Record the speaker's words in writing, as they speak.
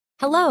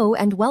Hello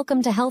and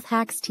welcome to Health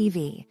Hacks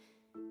TV.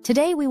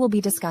 Today we will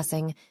be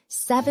discussing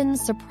 7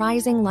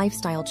 surprising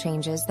lifestyle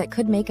changes that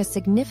could make a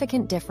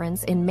significant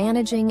difference in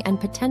managing and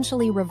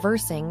potentially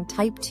reversing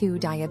type 2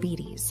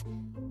 diabetes.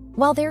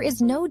 While there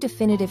is no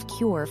definitive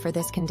cure for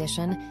this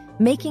condition,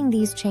 making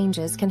these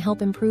changes can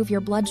help improve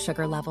your blood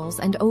sugar levels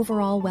and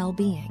overall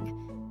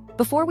well-being.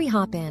 Before we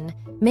hop in,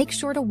 make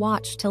sure to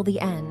watch till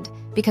the end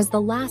because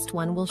the last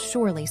one will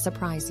surely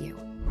surprise you.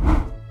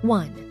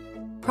 1.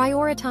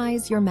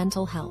 Prioritize your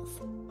mental health.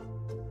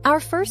 Our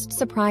first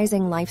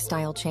surprising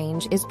lifestyle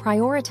change is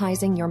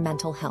prioritizing your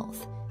mental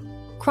health.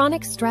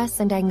 Chronic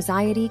stress and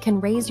anxiety can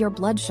raise your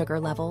blood sugar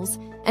levels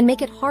and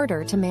make it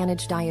harder to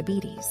manage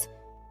diabetes.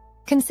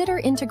 Consider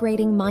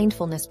integrating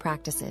mindfulness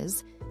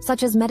practices,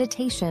 such as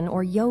meditation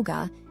or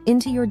yoga,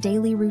 into your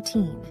daily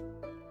routine.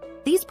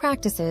 These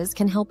practices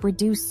can help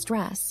reduce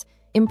stress,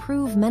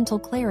 improve mental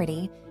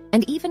clarity,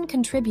 and even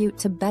contribute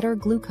to better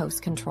glucose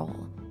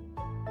control.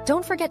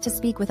 Don't forget to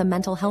speak with a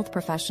mental health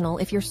professional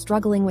if you're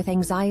struggling with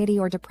anxiety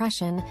or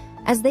depression,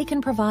 as they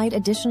can provide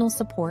additional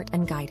support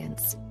and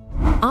guidance.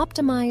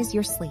 Optimize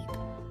your sleep.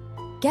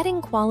 Getting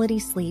quality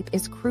sleep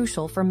is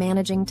crucial for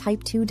managing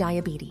type 2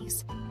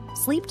 diabetes.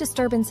 Sleep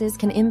disturbances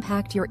can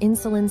impact your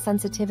insulin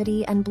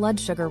sensitivity and blood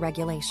sugar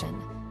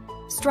regulation.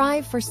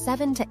 Strive for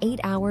 7 to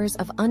 8 hours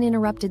of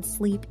uninterrupted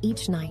sleep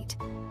each night.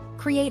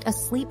 Create a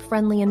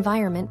sleep-friendly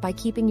environment by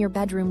keeping your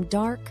bedroom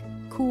dark,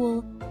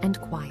 cool, and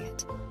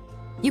quiet.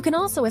 You can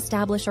also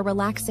establish a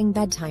relaxing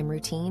bedtime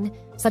routine,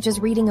 such as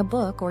reading a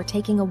book or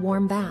taking a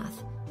warm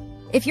bath.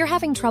 If you're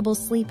having trouble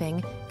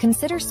sleeping,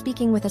 consider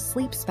speaking with a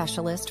sleep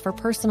specialist for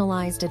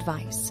personalized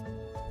advice.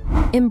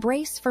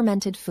 Embrace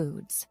fermented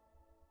foods.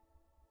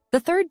 The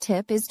third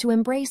tip is to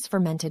embrace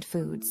fermented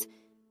foods.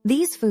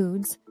 These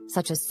foods,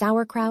 such as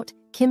sauerkraut,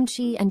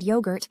 kimchi, and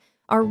yogurt,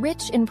 are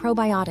rich in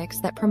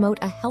probiotics that promote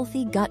a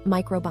healthy gut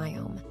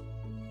microbiome.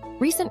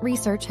 Recent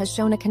research has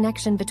shown a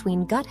connection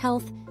between gut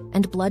health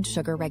and blood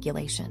sugar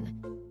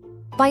regulation.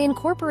 By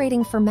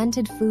incorporating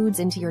fermented foods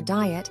into your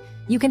diet,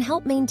 you can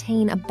help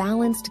maintain a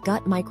balanced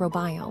gut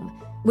microbiome,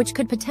 which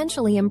could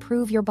potentially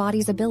improve your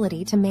body's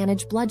ability to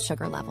manage blood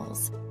sugar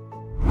levels.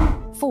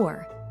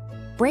 4.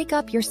 Break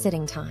up your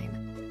sitting time.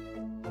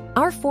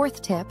 Our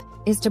fourth tip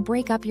is to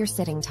break up your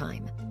sitting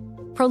time.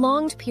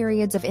 Prolonged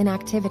periods of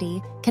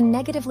inactivity can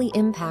negatively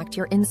impact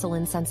your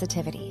insulin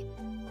sensitivity.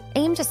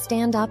 Aim to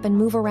stand up and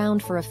move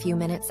around for a few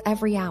minutes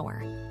every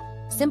hour.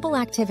 Simple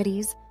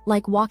activities,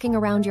 like walking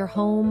around your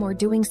home or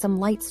doing some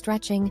light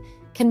stretching,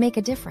 can make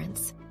a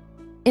difference.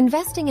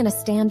 Investing in a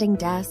standing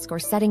desk or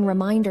setting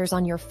reminders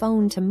on your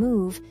phone to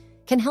move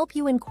can help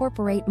you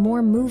incorporate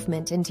more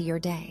movement into your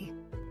day.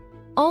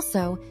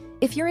 Also,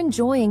 if you're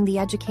enjoying the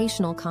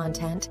educational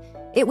content,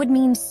 it would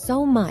mean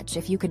so much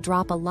if you could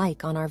drop a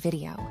like on our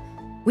video.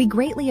 We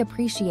greatly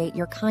appreciate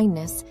your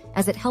kindness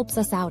as it helps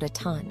us out a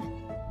ton.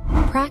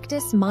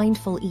 Practice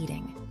mindful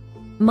eating.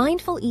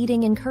 Mindful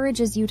eating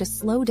encourages you to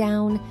slow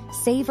down,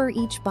 savor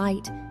each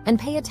bite, and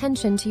pay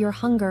attention to your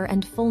hunger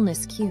and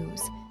fullness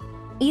cues.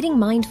 Eating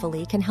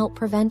mindfully can help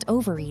prevent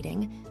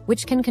overeating,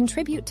 which can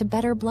contribute to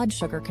better blood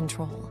sugar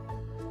control.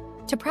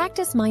 To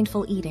practice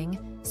mindful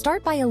eating,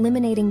 start by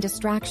eliminating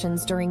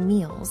distractions during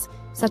meals,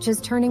 such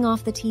as turning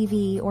off the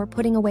TV or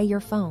putting away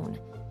your phone.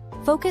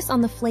 Focus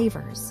on the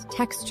flavors,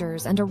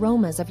 textures, and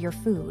aromas of your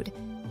food,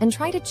 and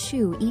try to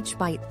chew each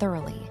bite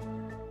thoroughly.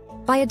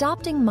 By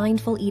adopting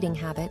mindful eating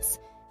habits,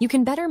 you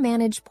can better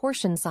manage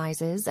portion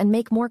sizes and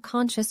make more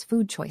conscious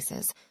food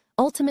choices,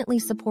 ultimately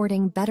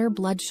supporting better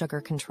blood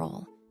sugar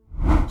control.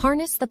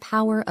 Harness the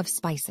power of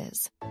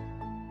spices.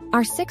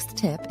 Our sixth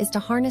tip is to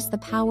harness the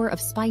power of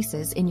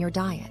spices in your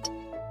diet.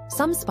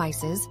 Some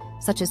spices,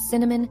 such as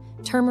cinnamon,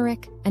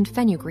 turmeric, and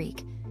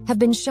fenugreek, have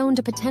been shown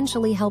to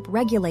potentially help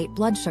regulate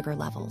blood sugar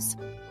levels.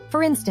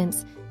 For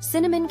instance,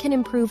 cinnamon can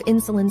improve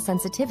insulin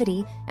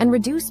sensitivity and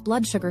reduce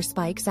blood sugar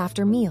spikes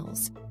after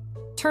meals.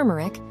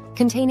 Turmeric,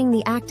 containing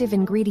the active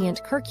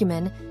ingredient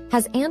curcumin,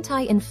 has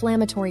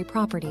anti-inflammatory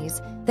properties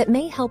that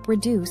may help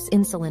reduce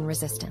insulin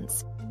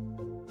resistance.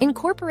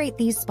 Incorporate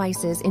these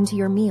spices into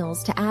your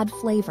meals to add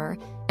flavor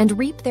and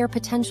reap their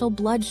potential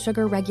blood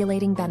sugar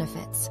regulating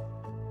benefits.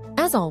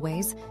 As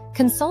always,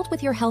 consult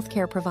with your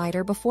healthcare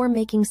provider before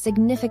making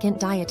significant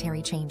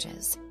dietary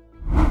changes.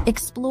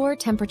 Explore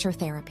temperature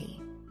therapy.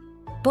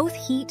 Both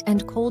heat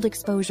and cold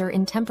exposure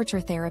in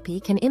temperature therapy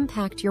can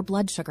impact your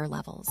blood sugar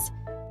levels.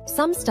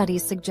 Some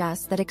studies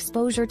suggest that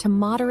exposure to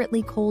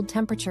moderately cold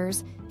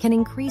temperatures can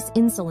increase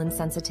insulin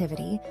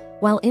sensitivity,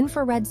 while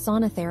infrared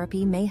sauna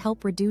therapy may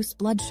help reduce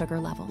blood sugar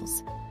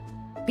levels.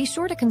 Be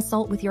sure to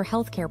consult with your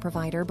healthcare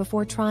provider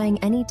before trying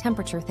any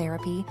temperature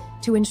therapy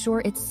to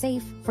ensure it's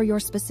safe for your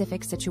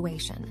specific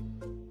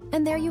situation.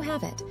 And there you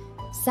have it,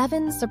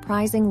 7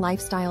 surprising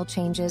lifestyle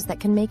changes that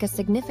can make a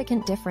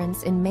significant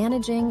difference in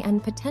managing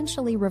and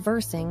potentially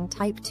reversing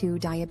type 2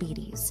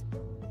 diabetes.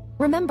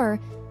 Remember,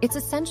 it's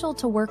essential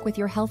to work with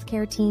your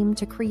healthcare team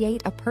to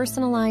create a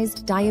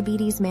personalized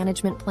diabetes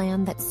management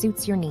plan that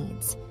suits your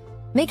needs.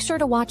 Make sure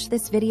to watch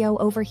this video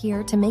over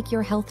here to make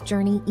your health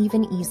journey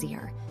even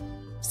easier.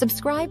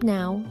 Subscribe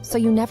now so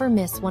you never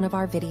miss one of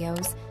our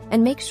videos,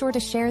 and make sure to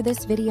share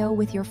this video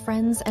with your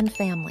friends and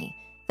family.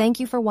 Thank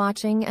you for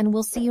watching, and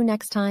we'll see you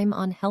next time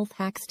on Health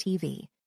Hacks TV.